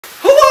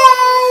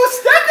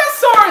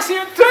guys,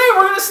 here today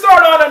we're going to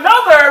start on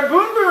another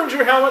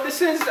Boonboomger helmet.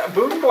 This is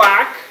Boon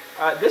Black.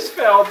 This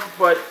failed,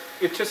 but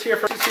it's just here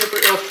for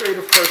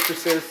illustrative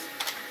purposes.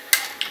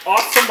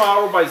 Awesome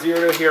model by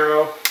Zero to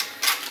Hero.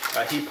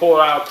 He pulled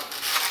out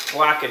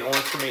black and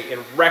orange for me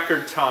in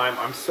record time.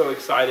 I'm so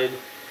excited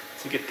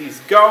to get these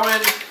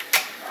going.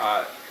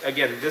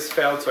 Again, this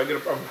failed, so I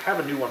have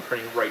a new one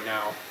printing right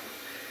now.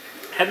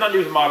 Had not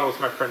used the model with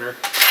my printer,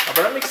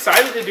 but I'm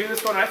excited to do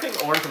this one. I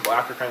think orange and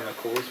black are kind of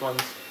the coolest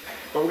ones.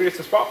 But we're going to get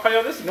some spot play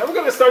on this, and then we're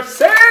going to start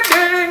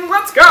sanding!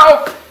 Let's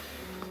go!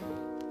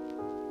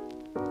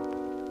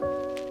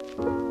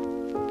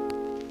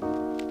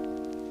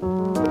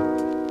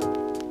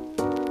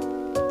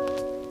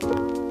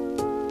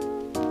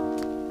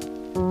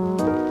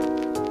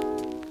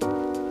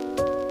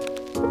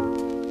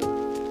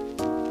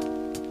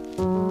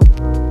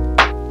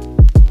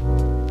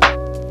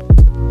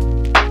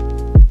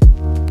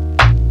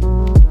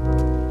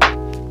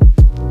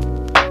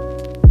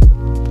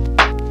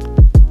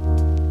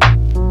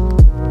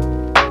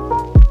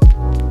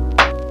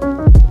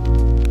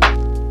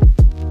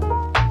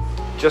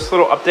 Just a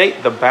little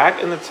update, the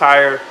back and the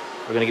tire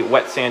are gonna get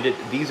wet sanded.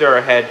 These are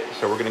ahead,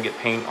 so we're gonna get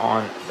paint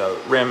on the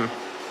rim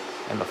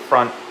and the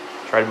front.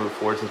 Try to move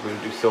forward since we're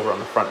gonna do silver on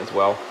the front as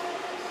well.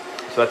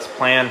 So that's the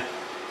plan.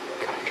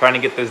 Trying to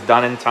get this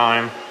done in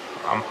time.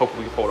 I'm hoping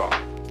we can pull it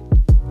off.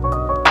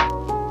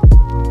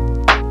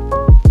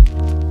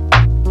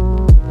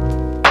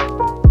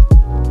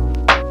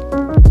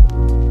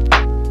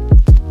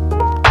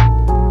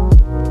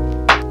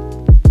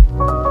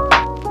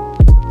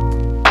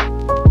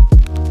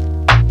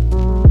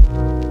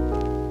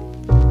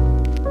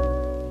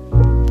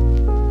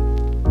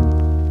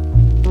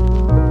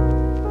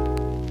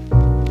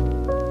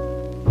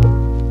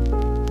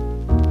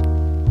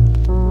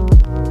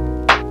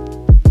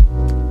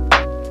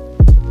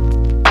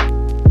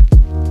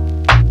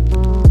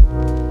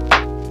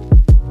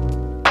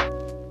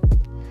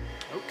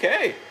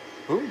 Okay,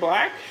 Boon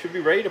Black should be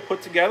ready to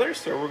put together,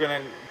 so we're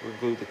gonna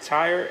glue the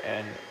tire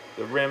and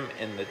the rim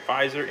and the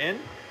visor in.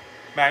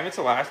 Magnets,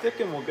 elastic,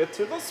 and we'll get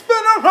to the spin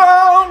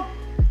around!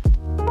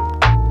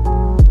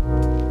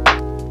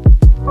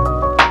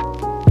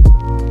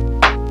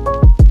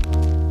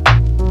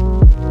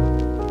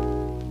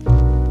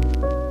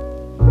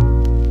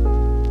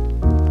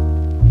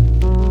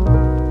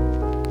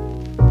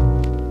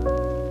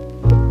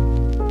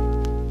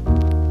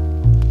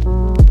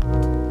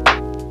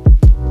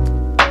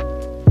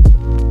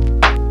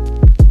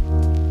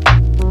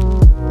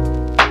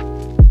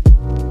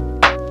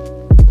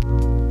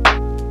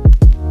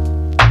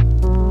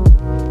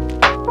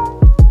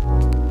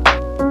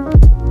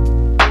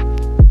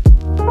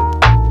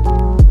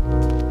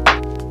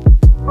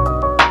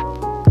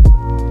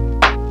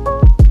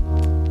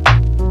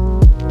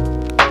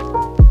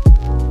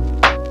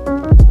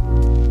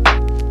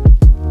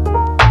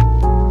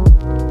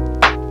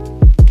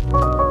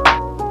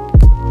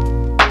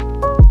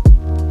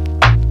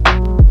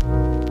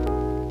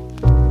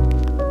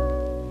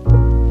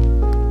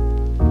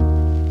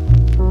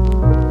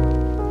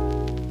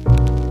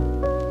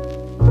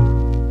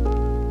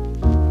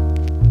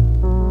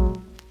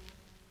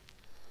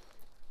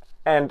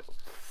 And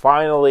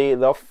finally,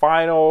 the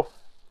final,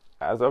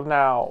 as of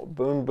now,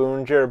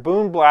 Boonboomger.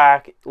 Boon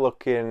Black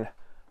looking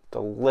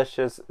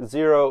delicious.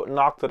 Zero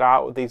knocked it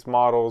out with these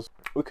models.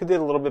 We could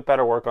do a little bit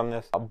better work on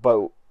this,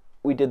 but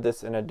we did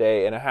this in a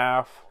day and a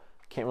half.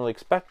 Can't really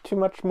expect too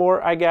much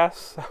more, I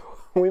guess.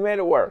 We made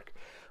it work.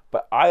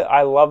 But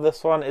I love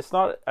this one. It's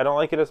not, I don't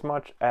like it as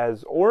much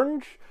as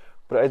orange,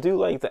 but I do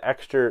like the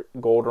extra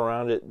gold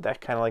around it. That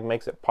kind of like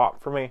makes it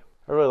pop for me.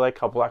 I really like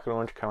how black and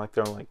orange kind of like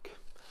they're like,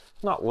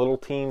 not little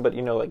team, but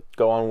you know, like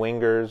go on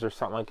wingers or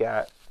something like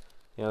that.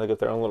 You know, they got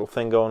their own little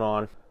thing going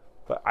on.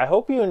 But I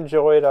hope you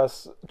enjoyed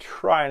us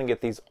trying to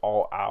get these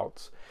all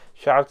out.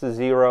 Shout out to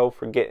Zero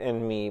for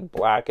getting me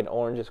black and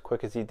orange as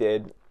quick as he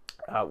did.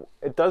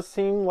 It does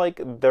seem like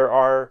there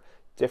are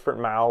different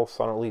mouths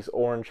on at least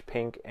orange,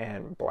 pink,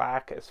 and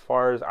black, as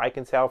far as I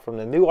can tell from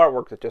the new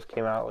artwork that just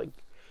came out like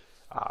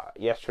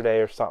yesterday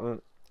or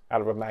something out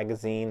of a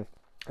magazine.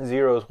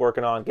 Zero's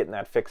working on getting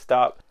that fixed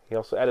up. He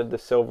also added the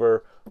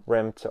silver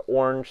rim to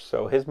orange,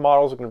 so his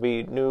models are going to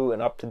be new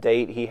and up to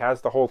date. He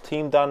has the whole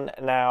team done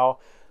now,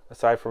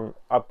 aside from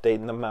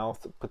updating the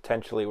mouth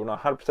potentially. We're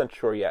not 100%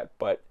 sure yet,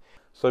 but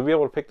so you'll be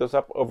able to pick those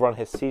up over on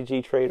his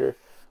CG Trader.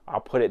 I'll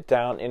put it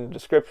down in the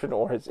description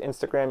or his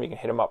Instagram. You can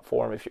hit him up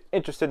for him if you're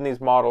interested in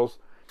these models.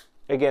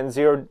 Again,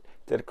 Zero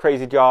did a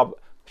crazy job.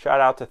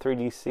 Shout out to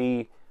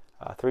 3DC,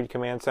 3D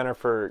Command Center,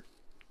 for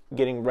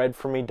getting red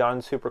for me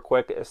done super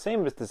quick.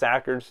 Same as the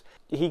Zackers.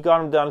 He got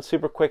them done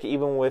super quick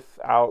even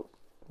without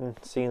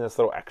seeing this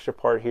little extra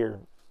part here.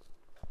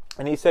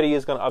 And he said he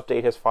is going to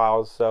update his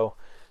files, so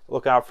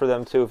look out for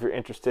them too if you're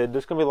interested.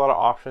 There's going to be a lot of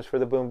options for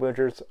the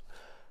Boonboomgers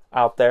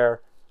out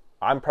there.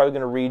 I'm probably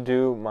going to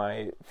redo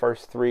my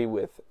first three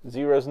with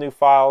Zero's new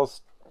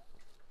files,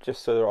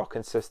 just so they're all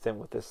consistent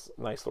with this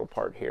nice little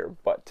part here.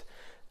 But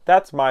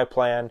that's my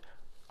plan.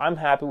 I'm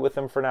happy with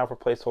them for now for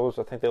placeholders.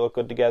 I think they look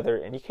good together,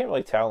 and you can't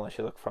really tell unless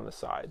you look from the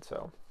side.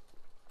 So,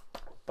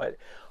 but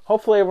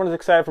hopefully everyone's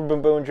excited for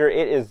Boonboomger.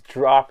 It is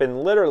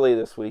dropping literally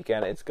this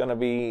weekend. It's going to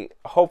be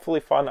hopefully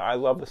fun. I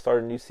love the start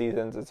of new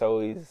seasons. It's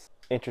always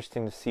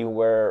interesting to see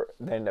where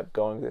they end up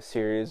going with the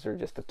series or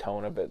just the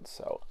tone of it.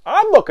 So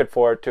I'm looking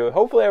forward to it.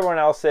 Hopefully everyone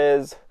else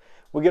is.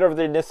 We get over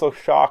the initial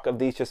shock of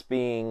these just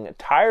being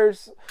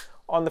tires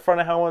on the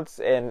front of helmets,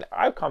 and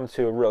I've come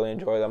to really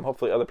enjoy them.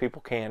 Hopefully other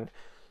people can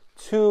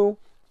too.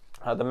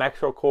 The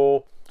mech's real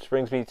cool, which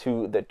brings me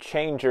to the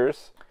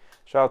changers.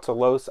 Shout out to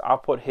Los. I'll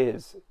put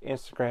his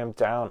Instagram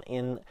down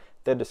in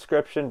the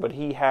description, but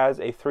he has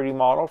a 3D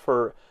model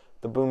for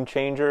the Boom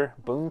Changer.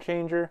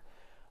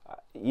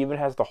 Even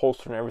has the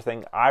holster and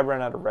everything. I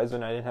ran out of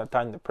resin. I didn't have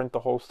time to print the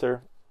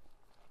holster.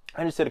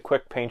 I just did a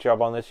quick paint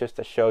job on this just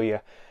to show you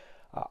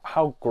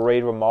how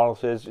great of a model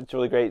this is. It's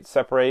really great.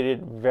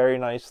 Separated very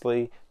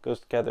nicely. Goes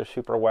together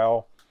super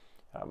well.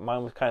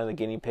 Mine was kind of the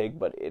guinea pig,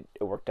 but it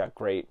worked out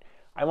great.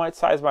 I might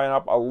size mine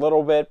up a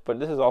little bit,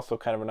 but this is also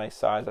kind of a nice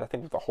size. I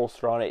think with the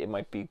holster on it, it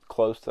might be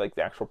close to like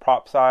the actual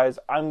prop size.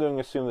 I'm going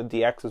to assume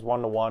the DX is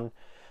 1:1.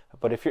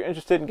 But if you're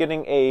interested in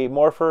getting a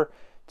morpher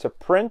to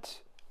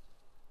print,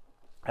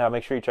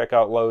 make sure you check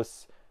out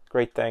Los.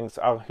 Great things.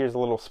 Here's a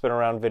little spin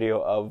around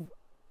video of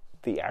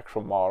the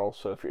actual model.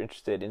 So if you're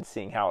interested in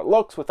seeing how it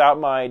looks without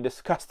my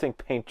disgusting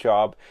paint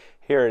job,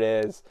 here it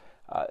is.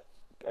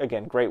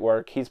 Again, great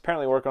work. He's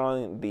apparently working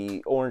on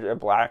the orange and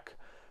black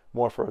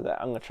morpher that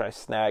I'm going to try to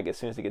snag as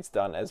soon as it gets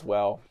done as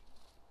well.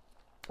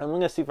 I'm going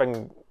to see if I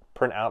can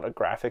print out a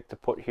graphic to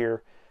put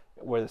here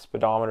where the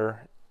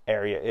speedometer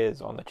area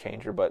is on the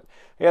changer. But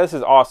yeah, this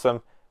is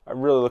awesome.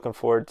 I'm really looking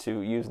forward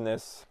to using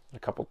this in a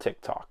couple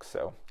TikToks.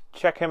 So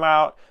check him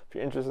out if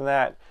you're interested in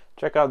that.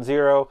 Check out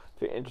Zero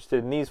if you're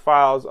interested in these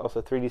files.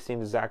 Also 3D Scene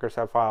to Zackers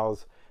have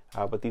files,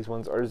 but these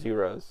ones are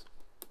Zeros.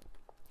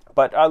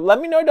 But let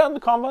me know down in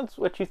the comments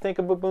what you think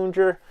of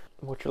Boonboomger,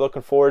 what you're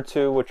looking forward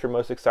to, what you're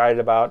most excited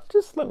about.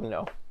 Just let me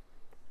know.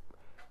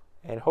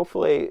 And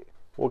hopefully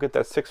we'll get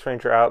that 6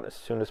 Ranger out as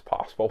soon as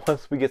possible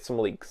once we get some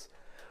leaks.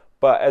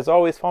 But as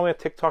always, follow me on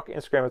TikTok,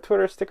 Instagram, and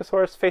Twitter.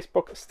 Stickasaurus,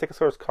 Facebook,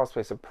 Stickasaurus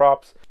Cosplays and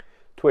Props.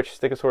 Twitch,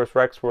 Stickasaurus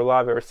Rex. We're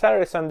live every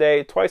Saturday,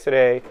 Sunday, twice a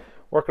day,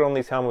 working on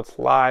these helmets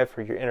live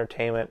for your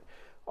entertainment.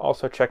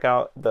 Also check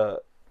out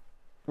the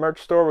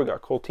merch store. We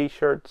got cool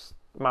t-shirts,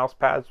 mouse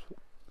pads,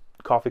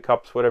 coffee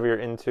cups, whatever you're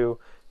into.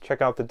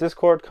 Check out the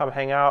Discord. Come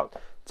hang out.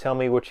 Tell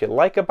me what you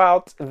like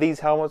about these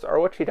helmets or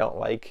what you don't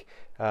like.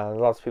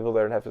 Lots of people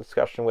there to have a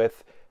discussion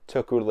with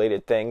Toku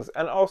related things.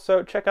 And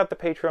also check out the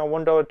Patreon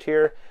 $1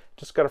 tier.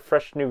 Just got a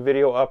fresh new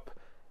video up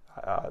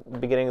the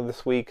beginning of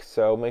this week,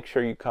 so make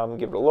sure you come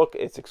give it a look.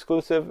 It's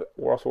exclusive.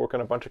 We're also working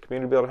on a bunch of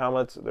community build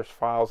helmets. There's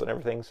files and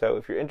everything, so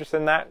if you're interested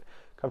in that,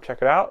 come check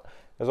it out.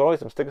 As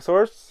always, I'm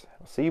Stickasaurus.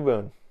 I'll see you,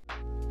 Boon.